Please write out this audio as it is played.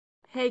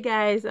Hey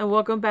guys, and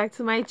welcome back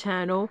to my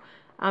channel.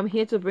 I'm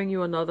here to bring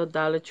you another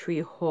Dollar Tree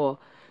haul.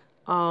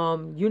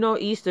 You know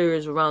Easter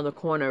is around the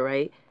corner,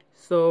 right?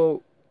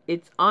 So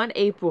it's on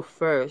April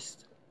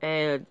 1st,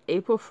 and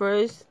April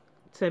 1st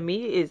to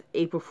me is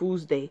April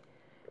Fool's Day.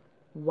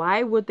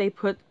 Why would they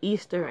put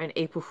Easter and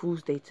April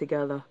Fool's Day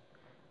together?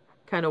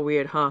 Kind of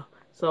weird, huh?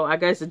 So I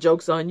guess the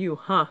joke's on you,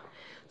 huh?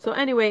 So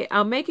anyway,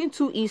 I'm making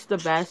 2 Easter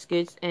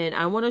baskets, and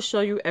I want to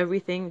show you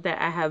everything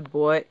that I have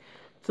bought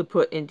to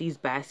put in these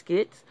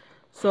baskets.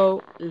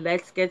 So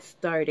let's get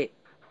started.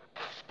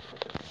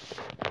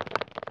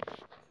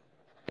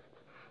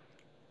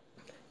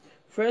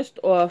 First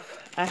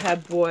off, I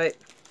have bought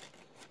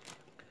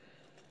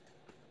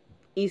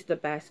Easter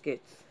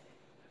baskets.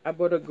 I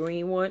bought a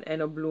green one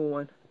and a blue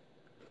one.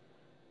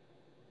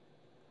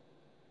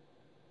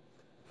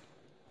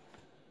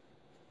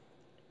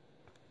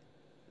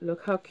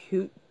 Look how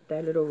cute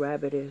that little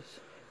rabbit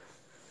is.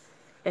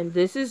 And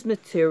this is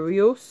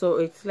material, so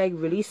it's like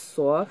really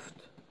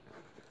soft.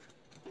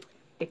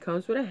 It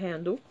comes with a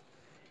handle.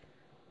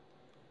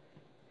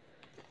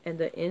 And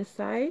the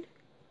inside,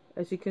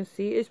 as you can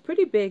see, is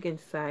pretty big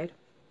inside.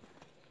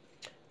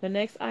 The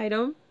next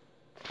item,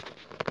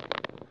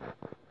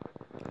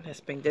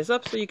 let's bring this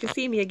up so you can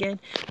see me again.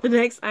 The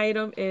next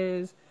item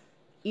is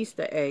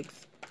Easter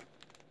eggs.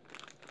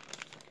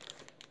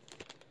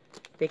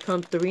 They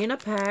come 3 in a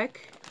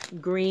pack,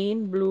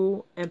 green,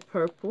 blue, and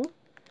purple.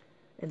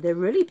 And they're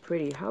really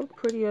pretty. How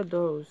pretty are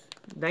those?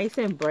 Nice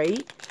and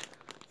bright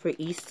for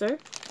Easter.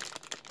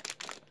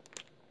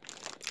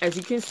 As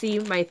you can see,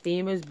 my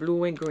theme is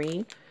blue and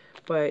green,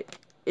 but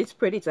it's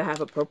pretty to have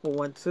a purple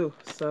one too.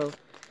 So,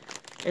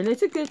 and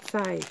it's a good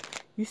size.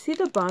 You see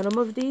the bottom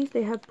of these?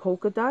 They have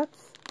polka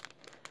dots.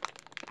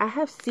 I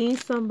have seen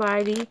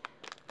somebody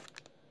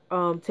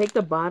take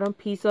the bottom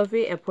piece of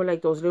it and put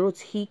like those little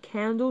tea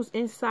candles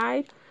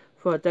inside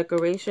for a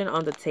decoration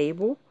on the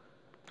table.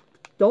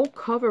 Don't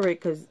cover it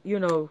because, you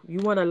know, you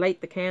want to light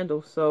the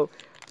candle. So,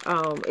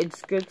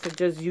 it's good to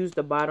just use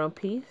the bottom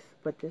piece.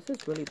 But this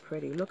is really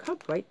pretty. Look how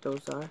bright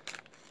those are.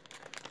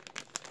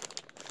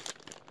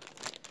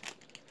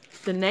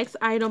 The next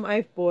item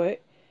I've bought,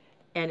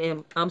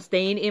 and I'm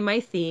staying in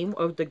my theme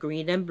of the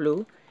green and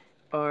blue,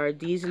 are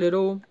these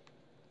little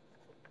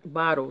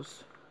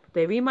bottles.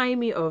 They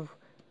remind me of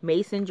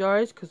mason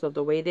jars because of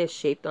the way they're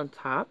shaped on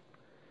top.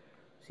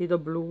 See the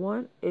blue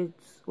one?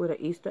 It's with an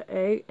Easter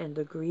egg, and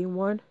the green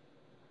one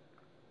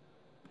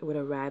with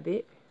a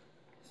rabbit.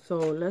 So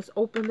let's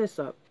open this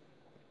up.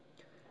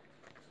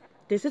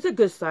 This is a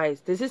good size.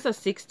 This is a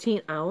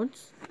 16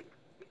 ounce.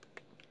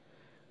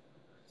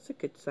 It's a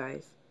good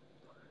size.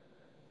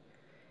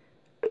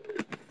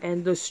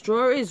 And the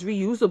straw is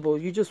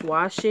reusable. You just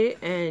wash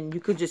it and you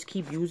could just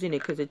keep using it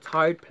because it's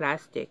hard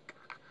plastic.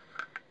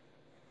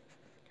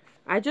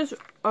 I just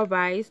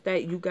advise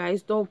that you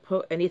guys don't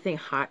put anything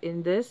hot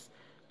in this.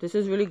 This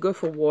is really good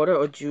for water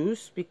or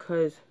juice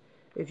because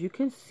if you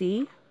can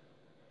see,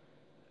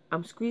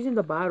 I'm squeezing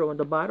the bottle and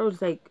the bottle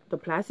is like, the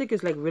plastic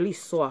is like really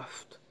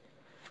soft.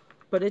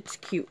 But it's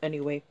cute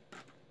anyway.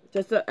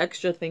 Just an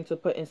extra thing to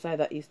put inside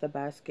the Easter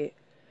basket.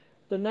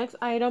 The next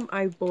item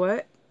I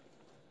bought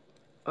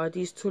are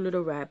these 2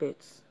 little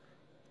rabbits.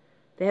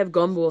 They have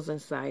gumballs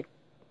inside.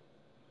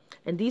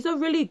 And these are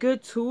really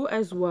good too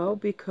as well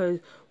because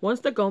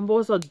once the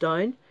gumballs are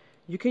done,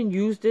 you can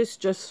use this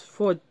just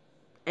for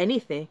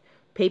anything.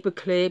 Paper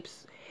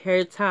clips,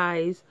 hair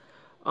ties,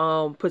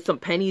 put some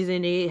pennies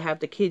in it, have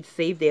the kids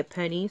save their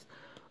pennies.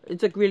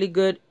 It's a really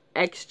good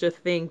extra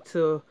thing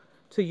to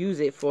use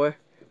it for.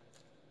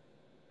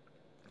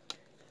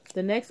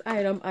 The next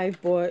item I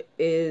bought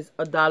is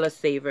a dollar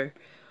saver.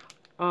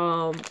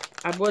 I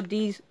bought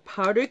these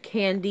powdered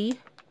candy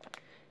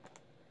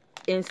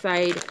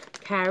inside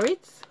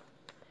carrots,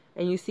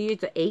 and you see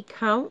it's an 8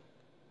 count.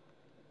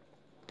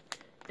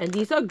 And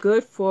these are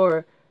good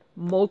for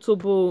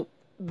multiple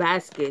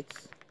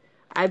baskets.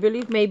 I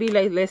believe maybe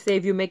like, let's say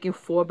if you're making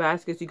 4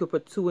 baskets, you could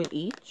put 2 in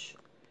each.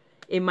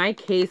 In my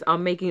case,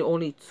 I'm making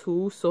only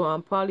 2, so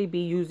I'll probably be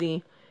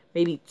using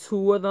maybe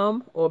 2 of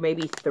them or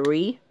maybe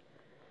 3.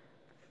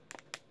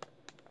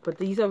 But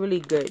these are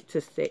really good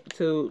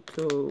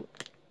to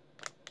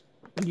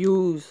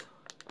use,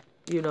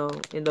 you know,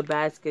 in the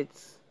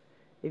baskets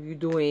if you're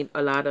doing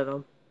a lot of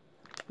them.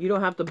 You don't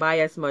have to buy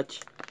as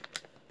much.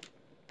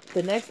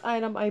 The next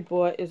item I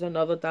bought is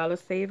another dollar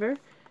saver.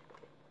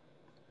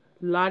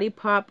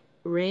 Lollipop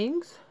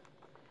rings.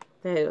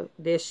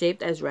 They're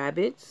shaped as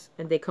rabbits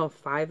and they come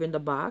 5 in the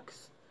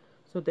box.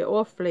 So they're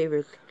all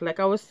flavored. Like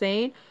I was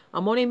saying,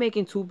 I'm only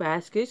making 2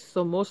 baskets.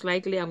 So most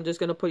likely I'm just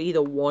going to put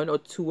either 1 or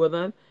 2 of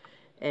them.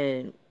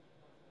 And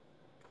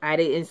add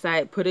it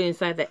inside, put it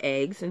inside the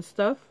eggs and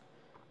stuff.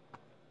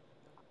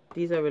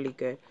 These are really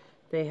good.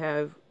 They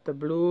have the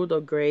blue,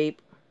 the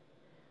grape,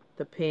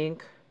 the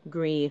pink,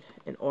 green,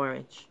 and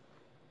orange.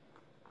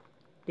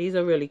 These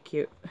are really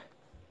cute.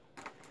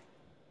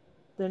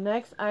 The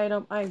next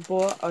item I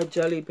bought are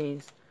jelly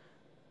beans.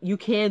 You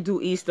can't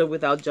do Easter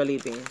without jelly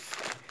beans.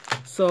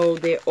 So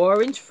they're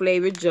orange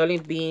flavored jelly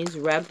beans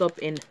wrapped up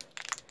in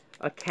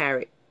a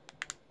carrot.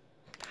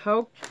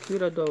 How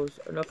cute are those?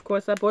 And of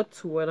course I bought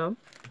 2 of them.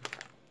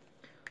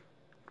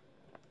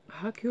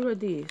 How cute are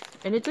these?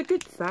 And it's a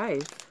good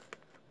size.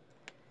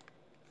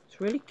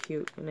 It's really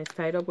cute. And it's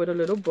tied up with a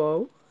little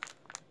bow.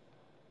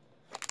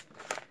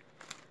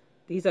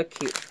 These are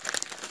cute.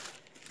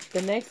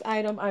 The next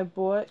item I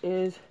bought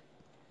is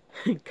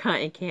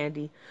cotton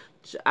candy.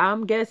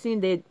 I'm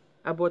guessing that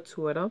I bought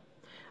 2 of them.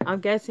 I'm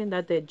guessing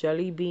that they're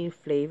jelly bean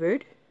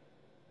flavored.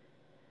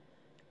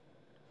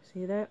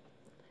 See that?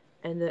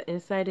 And the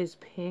inside is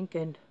pink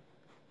and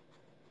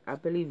I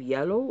believe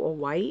yellow or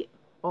white.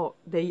 Oh,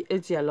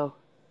 it's yellow.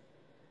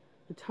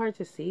 It's hard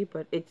to see,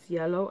 but it's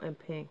yellow and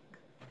pink.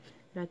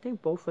 And I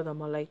think both of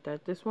them are like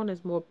that. This one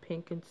is more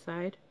pink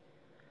inside.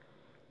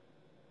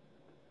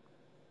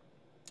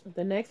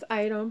 The next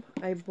item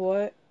I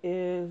bought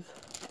is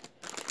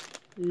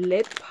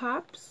lip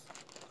pops.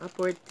 I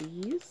bought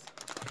these.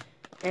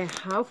 And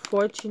how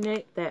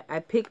fortunate that I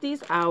picked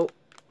these out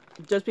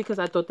just because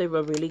I thought they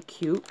were really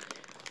cute.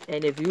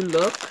 And if you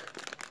look,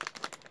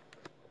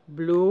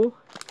 blue,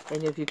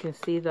 and if you can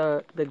see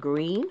the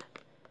green,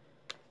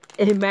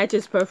 it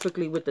matches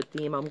perfectly with the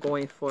theme I'm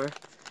going for.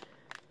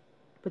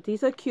 But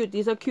these are cute.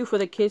 These are cute for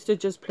the kids to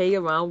just play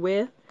around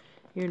with.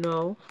 You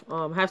know,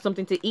 have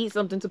something to eat,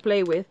 something to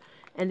play with.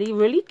 And they're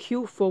really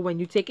cute for when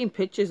you're taking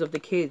pictures of the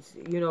kids.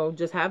 You know,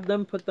 just have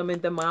them, put them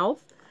in their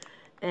mouth.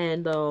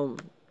 And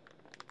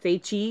say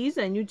cheese,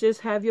 and you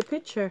just have your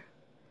picture.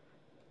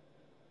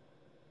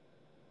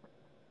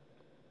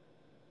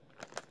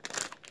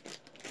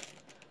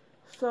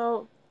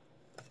 So,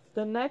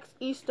 the next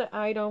Easter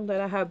item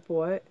that I have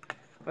bought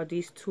are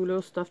these 2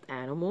 little stuffed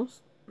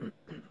animals.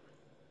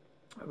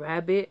 A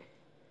rabbit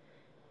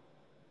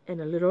and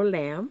a little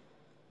lamb.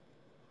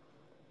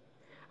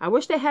 I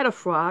wish they had a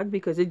frog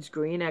because it's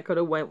green. I could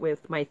have went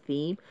with my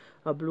theme,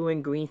 a blue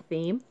and green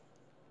theme.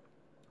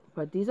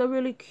 But these are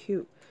really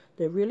cute.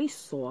 They're really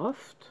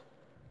soft.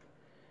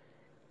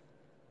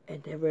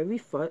 And they're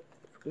very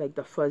like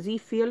the fuzzy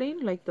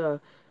feeling, like the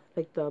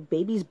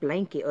baby's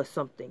blanket or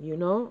something, you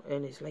know?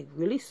 And it's like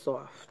really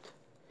soft.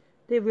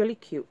 They're really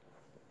cute.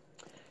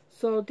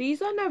 So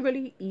these are not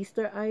really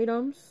Easter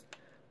items,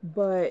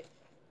 but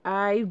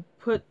I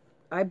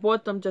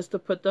bought them just to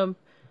put them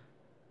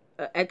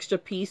an extra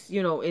piece,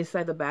 you know,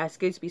 inside the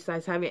baskets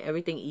besides having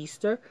everything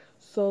Easter.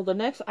 So the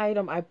next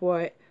item I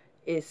bought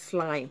is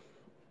slime.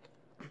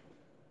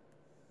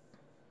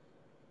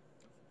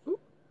 Ooh,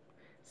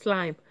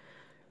 slime.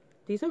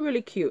 These are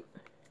really cute.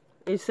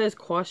 It says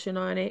caution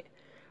on it.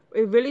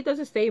 It really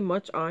doesn't say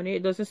much on it.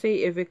 It doesn't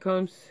say if it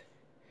comes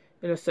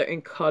in a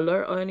certain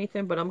color or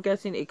anything, but I'm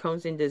guessing it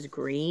comes in this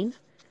green.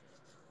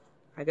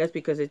 I guess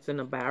because it's in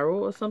a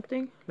barrel or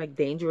something, like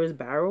dangerous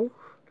barrel.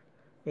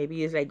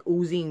 Maybe it's like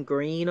oozing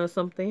green or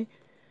something.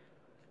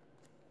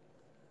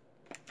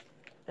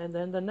 And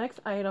then the next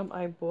item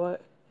I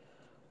bought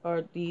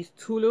are these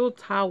 2 little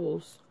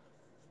towels.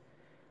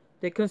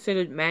 They're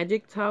considered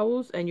magic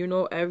towels, and you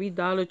know every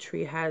Dollar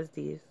Tree has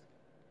these.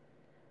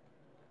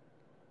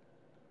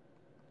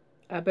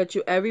 I bet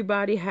you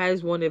everybody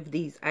has one of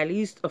these, at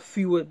least a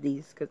few of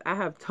these, because I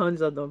have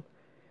tons of them.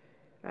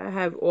 I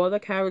have all the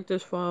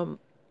characters from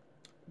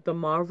the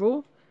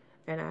Marvel,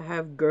 and I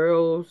have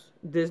girls,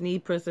 Disney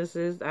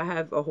princesses. I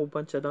have a whole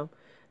bunch of them,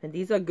 and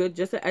these are good,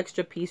 just an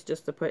extra piece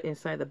just to put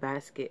inside the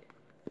basket.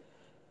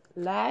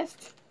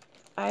 Last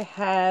I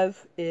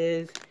have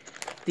is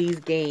these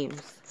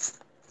games.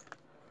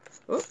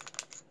 Oh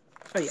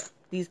yeah,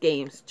 these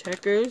games,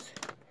 checkers.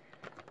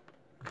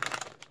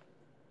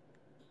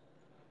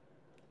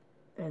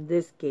 And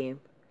this game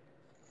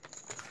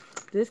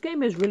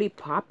is really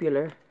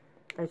popular.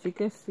 As you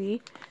can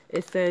see,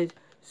 it says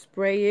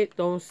spray it,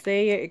 don't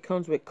say it. It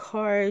comes with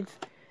cards,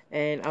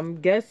 and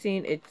I'm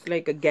guessing it's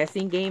like a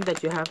guessing game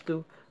that you have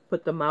to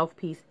put the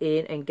mouthpiece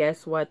in and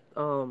guess what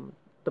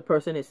the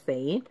person is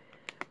saying.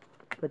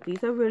 But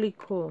these are really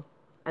cool.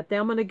 I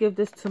think I'm gonna give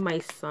this to my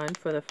son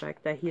for the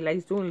fact that he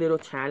likes doing little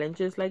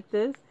challenges like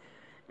this,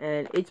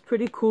 and it's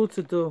pretty cool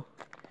to do.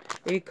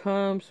 It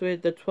comes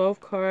with the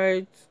 12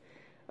 cards,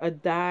 a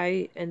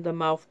die, and the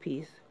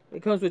mouthpiece.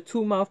 It comes with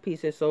 2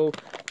 mouthpieces, so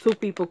 2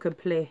 people can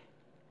play.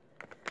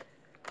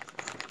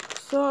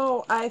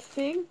 So I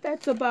think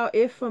that's about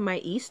it for my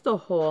Easter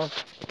haul.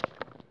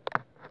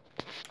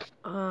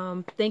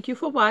 Thank you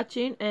for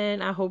watching,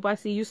 and I hope I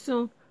see you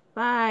soon.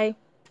 Bye.